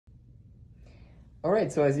All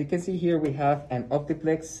right, so as you can see here, we have an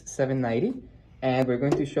Optiplex 790, and we're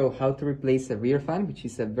going to show how to replace a rear fan, which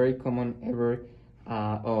is a very common error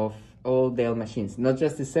of all Dell machines. Not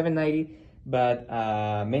just the 790, but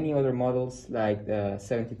many other models like the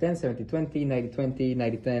 7010, 7020, 9020,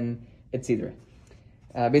 9010, etc.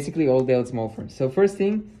 Basically all Dell Small firms. So first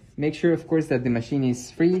thing, make sure, of course, that the machine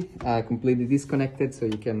is free, completely disconnected, so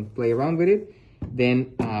you can play around with it.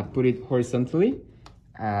 Then put it horizontally.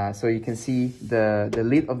 So you can see the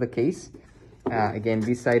lid of the case. Again,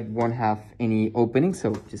 this side won't have any opening,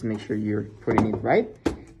 so just make sure you're putting it right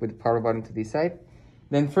with the power button to this side.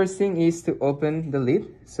 Then first thing is to open the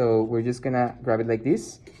lid. So we're just gonna grab it like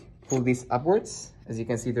this, pull this upwards. As you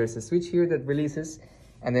can see, there's a switch here that releases,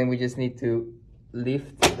 and then we just need to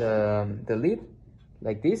lift the lid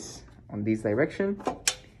like this on this direction.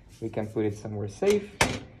 We can put it somewhere safe.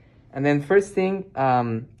 And then first thing,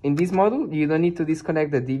 in this model, you don't need to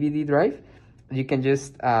disconnect the DVD drive. You can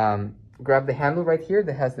just grab the handle right here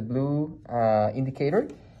that has the blue indicator,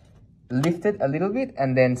 lift it a little bit,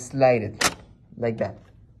 and then slide it like that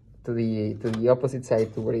to the opposite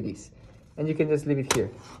side to where it is. And you can just leave it here.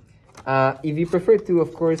 If you prefer to,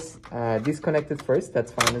 of course, disconnect it first,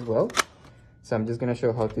 that's fine as well. So I'm just gonna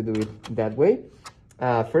show how to do it that way.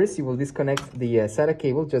 First, you will disconnect the SATA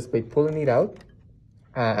cable just by pulling it out.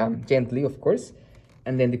 Gently, of course,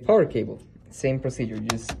 and then the power cable, same procedure.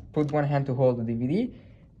 Just put one hand to hold the DVD,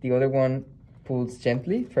 the other one pulls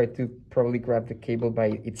gently. Try to probably grab the cable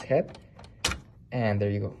by its head, and there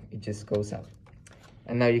you go, it just goes out.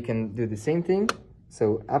 And now you can do the same thing,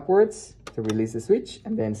 so upwards to release the switch,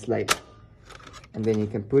 and then slide it, and then you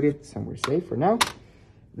can put it somewhere safe for now.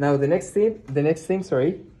 Now the next thing,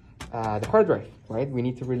 the hard drive, right? We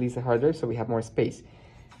need to release the hard drive so we have more space.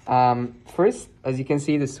 First, as you can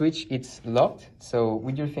see, the switch, it's locked. So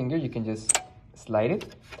with your finger, you can just slide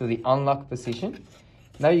it to the unlock position.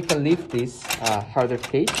 Now you can lift this hard drive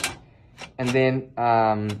case, and then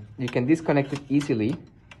you can disconnect it easily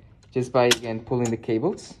just by, again, pulling the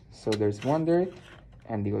cables. So there's one there,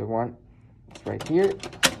 and the other one is right here.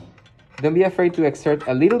 Don't be afraid to exert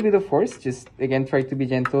a little bit of force. Just, again, try to be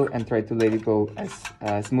gentle and try to let it go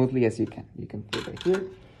as smoothly as you can. You can put it right here.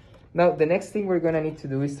 Now, the next thing we're gonna need to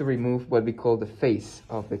do is to remove what we call the face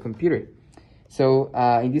of the computer. So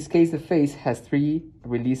in this case, the face has 3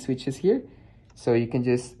 release switches here. So you can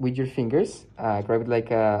just, with your fingers, grab it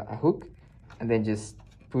like a hook, and then just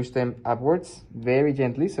push them upwards very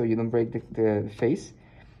gently so you don't break the face.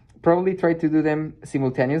 Probably try to do them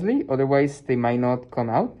simultaneously, otherwise they might not come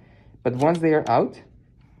out. But once they are out,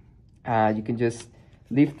 you can just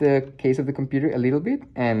lift the case of the computer a little bit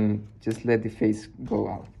and just let the face go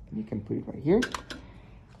out. You can put it right here.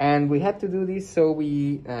 And we had to do this so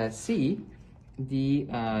we see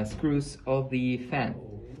the screws of the fan.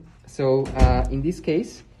 So in this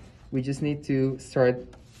case, we just need to start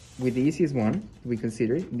with the easiest one we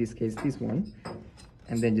consider, in this case this one,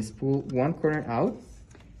 and then just pull one corner out.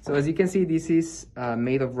 So as you can see, this is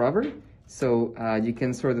made of rubber, so you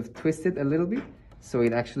can sort of twist it a little bit so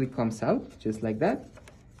it actually comes out just like that,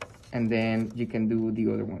 and then you can do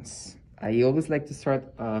the other ones. I always like to start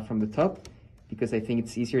from the top because I think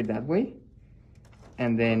it's easier that way.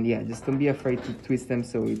 And then, yeah, just don't be afraid to twist them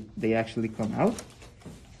so they actually come out.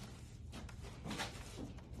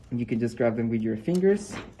 And you can just grab them with your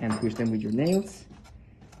fingers and push them with your nails,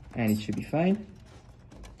 and it should be fine.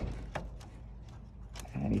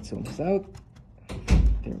 And it's almost out.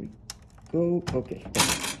 There we go. Okay.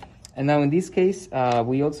 And now in this case,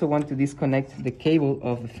 we also want to disconnect the cable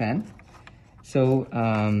of the fan. So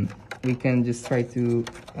we can just try to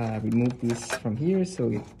remove this from here so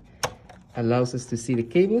it allows us to see the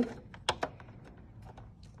cable.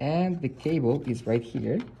 And the cable is right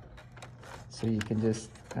here. So you can just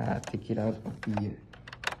take it out of the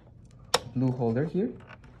blue holder here,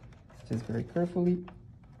 just very carefully,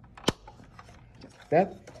 just like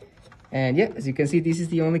that. And yeah, as you can see, this is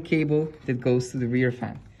the only cable that goes to the rear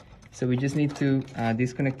fan. So we just need to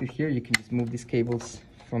disconnect it here. You can just move these cables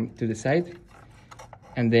to the side.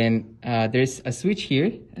 And then there's a switch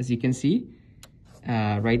here, as you can see,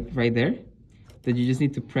 right there, that you just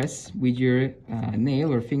need to press with your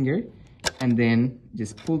nail or finger, and then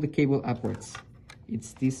just pull the cable upwards.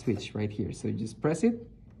 It's this switch right here. So you just press it,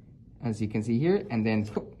 as you can see here, and then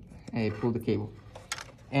pull the cable.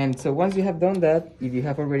 And so once you have done that, if you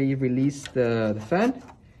have already released the fan,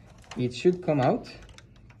 it should come out.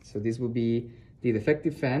 So this will be the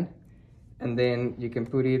defective fan, and then you can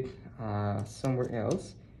put it somewhere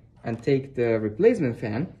else and take the replacement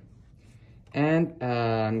fan, and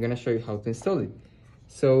I'm gonna show you how to install it.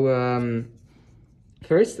 So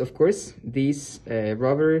first, of course, this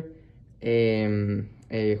rubber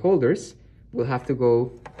holders will have to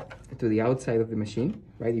go to the outside of the machine,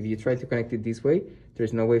 right? If you try to connect it this way,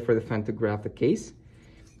 there's no way for the fan to grab the case.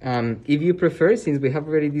 If you prefer, since we have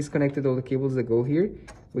already disconnected all the cables that go here,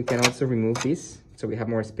 we can also remove this so we have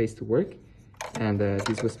more space to work. And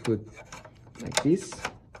this was put like this,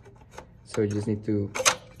 so you just need to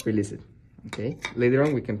release it. Okay, later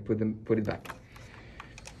on we can put it back.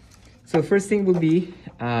 So first thing will be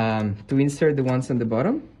to insert the ones on the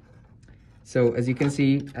bottom. So as you can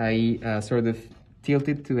see, I sort of tilt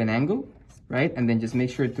it to an angle, right? And then just make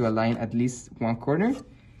sure to align at least one corner.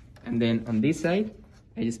 And then on this side,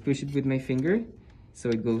 I just push it with my finger so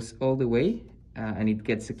it goes all the way and it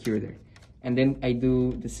gets secure there. And then I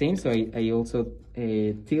do the same, so I also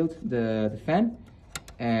tilt the fan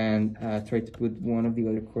and try to put one of the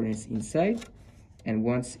other corners inside. And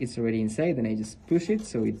once it's already inside, then I just push it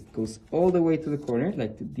so it goes all the way to the corner,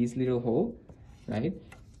 like to this little hole, right?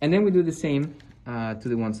 And then we do the same to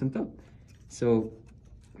the ones on top. So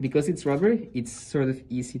because it's rubber, it's sort of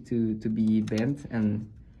easy to be bent and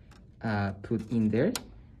put in there.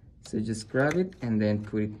 So just grab it and then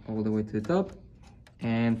put it all the way to the top.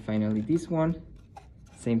 And finally this one,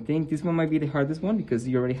 same thing. This one might be the hardest one because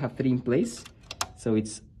you already have 3 in place. So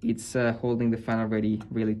it's holding the fan already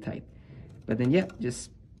really tight. But then yeah, just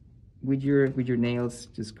with your nails,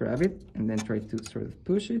 just grab it and then try to sort of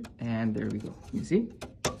push it, and there we go. You see?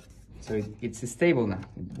 So it's stable now.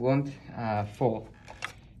 It won't fall.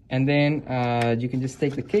 And then you can just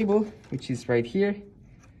take the cable, which is right here,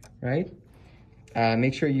 right?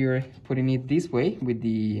 Make sure you're putting it this way with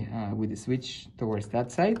the switch towards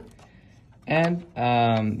that side. And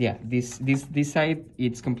yeah, this side,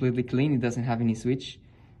 it's completely clean. It doesn't have any switch.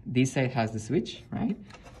 This side has the switch, right?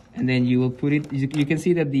 And then you will put it, you can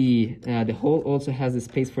see that the hole also has the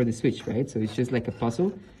space for the switch, right? So it's just like a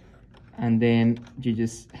puzzle. And then you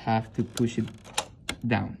just have to push it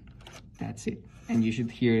down. That's it. And you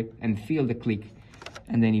should hear and feel the click.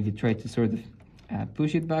 And then if you try to sort of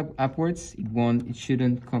push it back upwards, it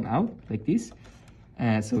shouldn't come out like this.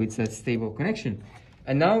 So it's a stable connection.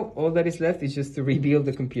 And now all that is left is just to rebuild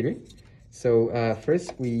the computer. So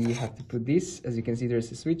first we have to put this. As you can see,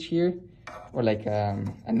 there's a switch here, or like a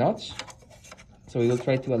notch. So we will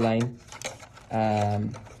try to align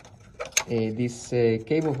this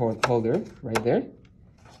cable holder right there.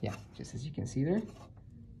 Yeah, just as you can see there,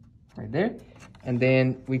 right there. And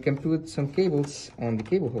then we can put some cables on the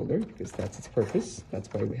cable holder because that's its purpose.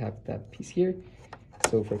 That's why we have that piece here.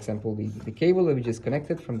 So for example, the cable that we just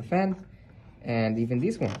connected from the fan, and even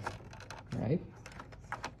this one, right?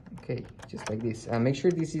 Okay, just like this. Make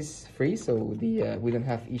sure this is free so we don't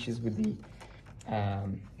have issues with the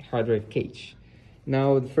hard drive cage.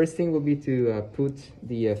 Now the first thing will be to put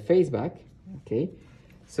the face back. Okay,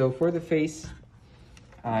 so for the face,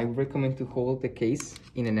 I recommend to hold the case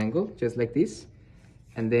in an angle just like this.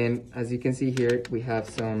 And then as you can see here, we have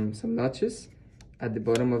some notches at the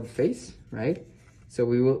bottom of the face, right? So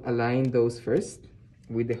we will align those first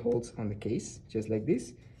with the holes on the case, just like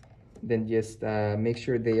this. Then just make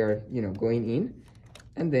sure they are, going in,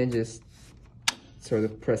 and then just sort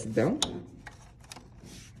of press it down.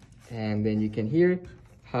 And then you can hear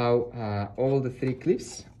how all the 3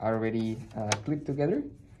 clips are already clipped together.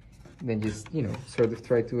 Then just, sort of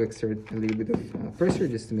try to exert a little bit of pressure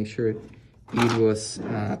just to make sure it was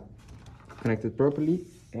connected properly.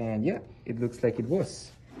 And yeah, it looks like it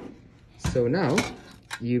was. So now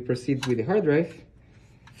you proceed with the hard drive.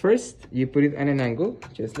 First, you put it at an angle,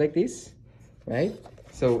 just like this, right?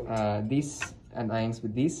 So this aligns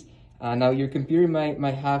with this. Now your computer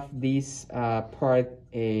might have this part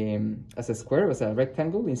as a square, as a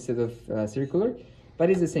rectangle instead of circular, but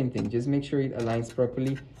it's the same thing. Just make sure it aligns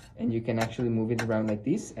properly and you can actually move it around like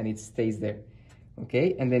this and it stays there.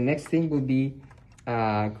 Okay, and the next thing will be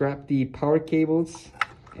grab the power cables,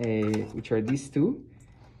 which are these 2,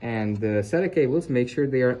 and the SATA cables. Make sure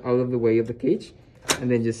they are out of the way of the cage. And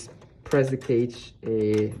then just press the cage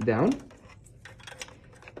down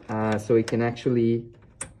so it can actually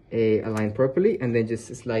align properly, and then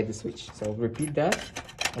just slide the switch. So I'll repeat that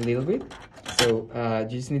a little bit. So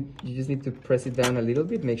you just need to press it down a little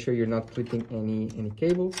bit. Make sure you're not clipping any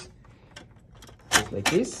cables, just like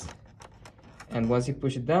this. And once you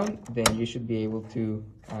push it down, then you should be able to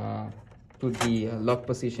put the lock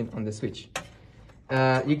position on the switch.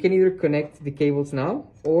 You can either connect the cables now,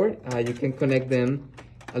 or you can connect them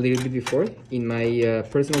a little bit before. In my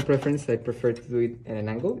personal preference, I prefer to do it at an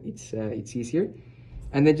angle. It's easier.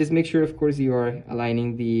 And then just make sure, of course, you are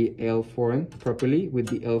aligning the L form properly with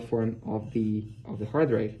the L form of the hard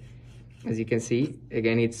drive. As you can see,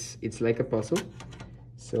 again, it's like a puzzle.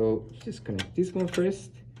 So just connect this one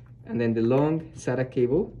first, And then the long SATA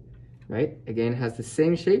cable, right? Again, has the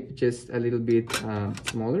same shape, just a little bit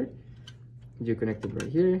smaller. You connect it right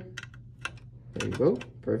here. There you go,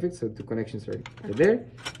 perfect. So two connections are there.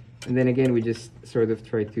 And then again, we just sort of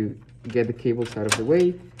try to get the cables out of the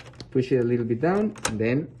way, push it a little bit down, and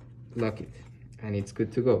then lock it. And it's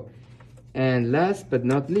good to go. And last but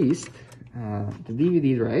not least, the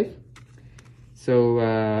DVD drive. So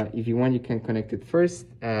if you want, you can connect it first.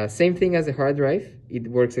 Same thing as a hard drive. It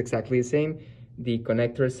works exactly the same. The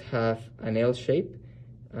connectors have an L shape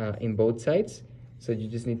in both sides. So you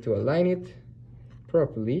just need to align it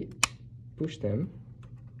properly, push them.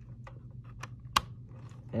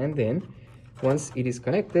 And then once it is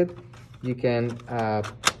connected, you can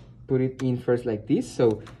put it in first like this.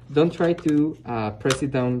 So don't try to press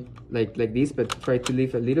it down like this, but try to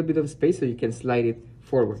leave a little bit of space so you can slide it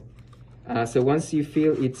forward. So once you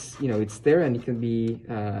feel it's there and it can be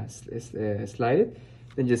slided,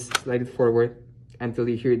 then just slide it forward until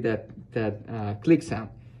you hear that click sound.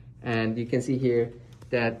 And you can see here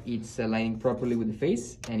that it's aligning properly with the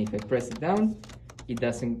face. And if I press it down, it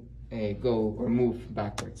doesn't go or move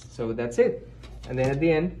backwards. So that's it. And then at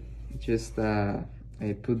the end, just I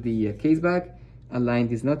put the case back, align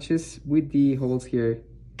these notches with the holes here,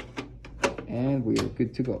 and we're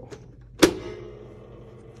good to go.